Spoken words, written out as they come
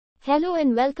Hello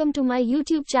and welcome to my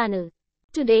YouTube channel.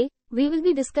 Today, we will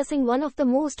be discussing one of the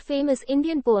most famous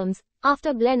Indian poems,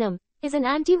 After Blenheim, is an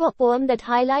anti-war poem that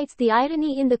highlights the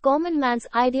irony in the common man's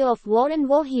idea of war and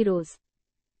war heroes.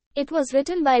 It was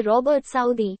written by Robert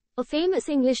Southey, a famous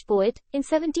English poet, in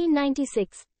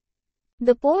 1796.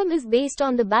 The poem is based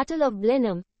on the Battle of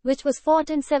Blenheim, which was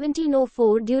fought in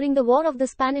 1704 during the War of the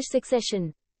Spanish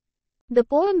Succession. The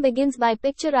poem begins by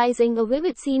picturizing a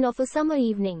vivid scene of a summer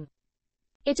evening.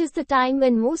 It is the time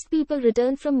when most people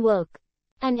return from work.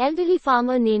 An elderly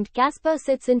farmer named Caspar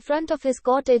sits in front of his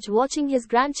cottage watching his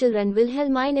grandchildren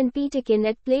Wilhelmine and Peterkin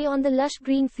at play on the lush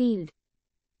green field.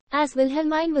 As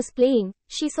Wilhelmine was playing,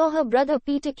 she saw her brother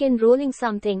Peterkin rolling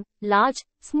something, large,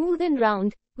 smooth and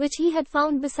round, which he had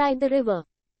found beside the river.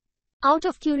 Out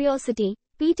of curiosity,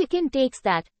 Peterkin takes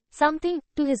that something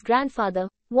to his grandfather,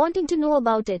 wanting to know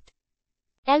about it.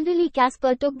 Elderly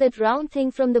Caspar took that round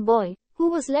thing from the boy, who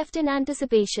was left in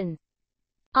anticipation.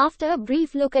 After a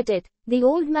brief look at it, the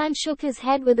old man shook his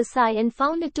head with a sigh and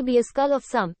found it to be a skull of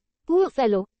some poor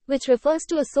fellow, which refers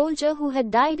to a soldier who had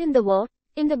died in the war,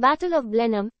 in the Battle of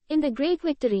Blenheim, in the Great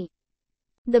Victory.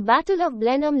 The Battle of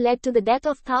Blenheim led to the death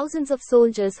of thousands of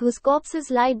soldiers whose corpses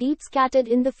lie deep scattered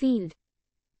in the field.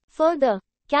 Further,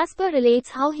 Caspar relates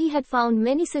how he had found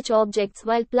many such objects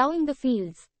while ploughing the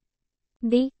fields.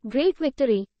 The Great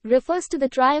Victory refers to the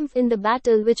triumph in the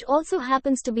battle, which also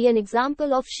happens to be an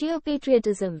example of sheer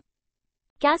patriotism.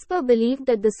 Caspar believed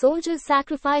that the soldiers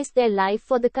sacrificed their life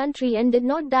for the country and did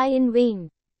not die in vain.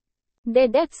 Their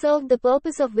death served the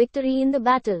purpose of victory in the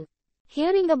battle.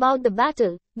 Hearing about the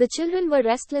battle, the children were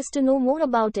restless to know more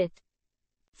about it.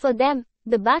 For them,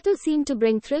 the battle seemed to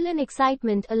bring thrill and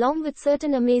excitement along with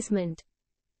certain amazement.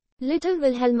 Little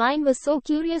Wilhelmine was so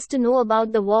curious to know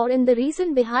about the war and the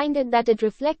reason behind it that it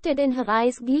reflected in her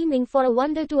eyes gleaming for a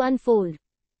wonder to unfold.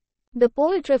 The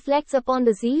poet reflects upon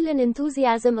the zeal and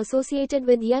enthusiasm associated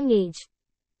with young age.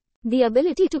 The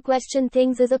ability to question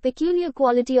things is a peculiar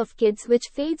quality of kids which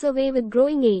fades away with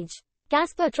growing age.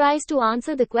 Caspar tries to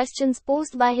answer the questions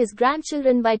posed by his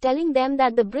grandchildren by telling them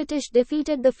that the British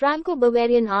defeated the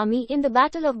Franco-Bavarian army in the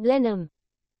Battle of Blenheim.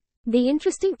 The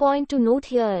interesting point to note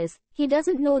here is, he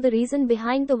doesn't know the reason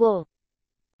behind the war.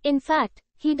 In fact,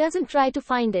 he doesn't try to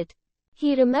find it.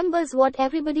 He remembers what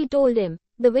everybody told him,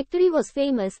 the victory was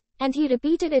famous, and he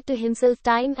repeated it to himself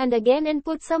time and again and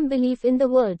put some belief in the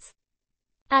words.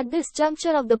 At this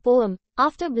juncture of the poem,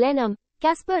 After Blenheim,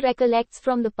 Caspar recollects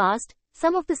from the past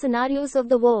some of the scenarios of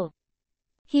the war.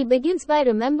 He begins by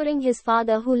remembering his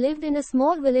father who lived in a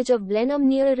small village of Blenheim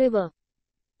near a river.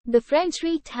 The French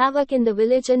wreaked havoc in the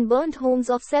village and burnt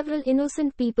homes of several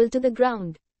innocent people to the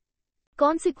ground.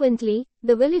 Consequently,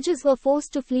 the villagers were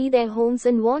forced to flee their homes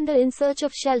and wander in search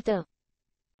of shelter.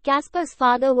 Caspar's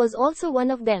father was also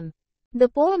one of them. The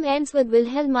poem ends with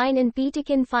Wilhelmine and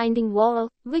Peterkin finding war a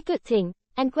wicked thing,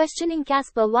 and questioning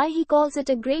Caspar why he calls it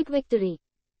a great victory.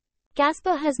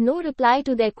 Caspar has no reply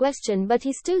to their question, but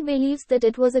he still believes that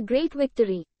it was a great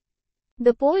victory.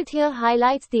 The poet here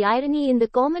highlights the irony in the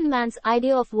common man's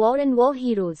idea of war and war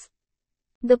heroes.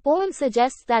 The poem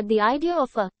suggests that the idea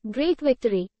of a great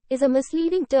victory is a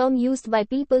misleading term used by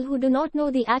people who do not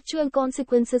know the actual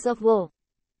consequences of war.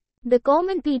 The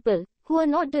common people, who are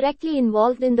not directly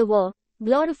involved in the war,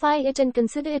 glorify it and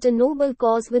consider it a noble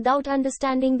cause without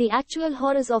understanding the actual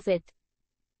horrors of it.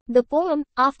 The poem,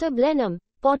 After Blenheim,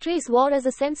 portrays war as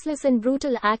a senseless and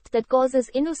brutal act that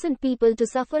causes innocent people to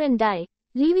suffer and die,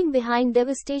 leaving behind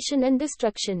devastation and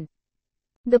destruction.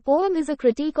 The poem is a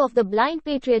critique of the blind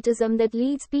patriotism that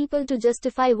leads people to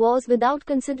justify wars without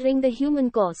considering the human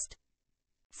cost.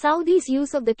 Southey's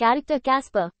use of the character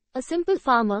Caspar, a simple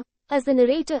farmer, as the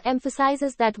narrator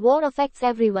emphasizes that war affects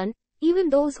everyone, even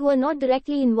those who are not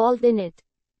directly involved in it.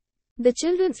 The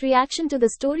children's reaction to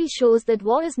the story shows that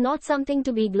war is not something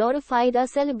to be glorified or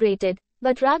celebrated,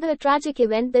 but rather a tragic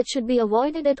event that should be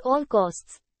avoided at all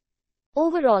costs.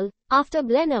 Overall, After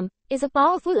Blenheim is a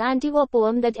powerful anti-war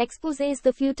poem that exposes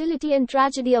the futility and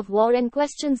tragedy of war and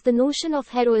questions the notion of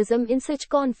heroism in such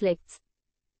conflicts.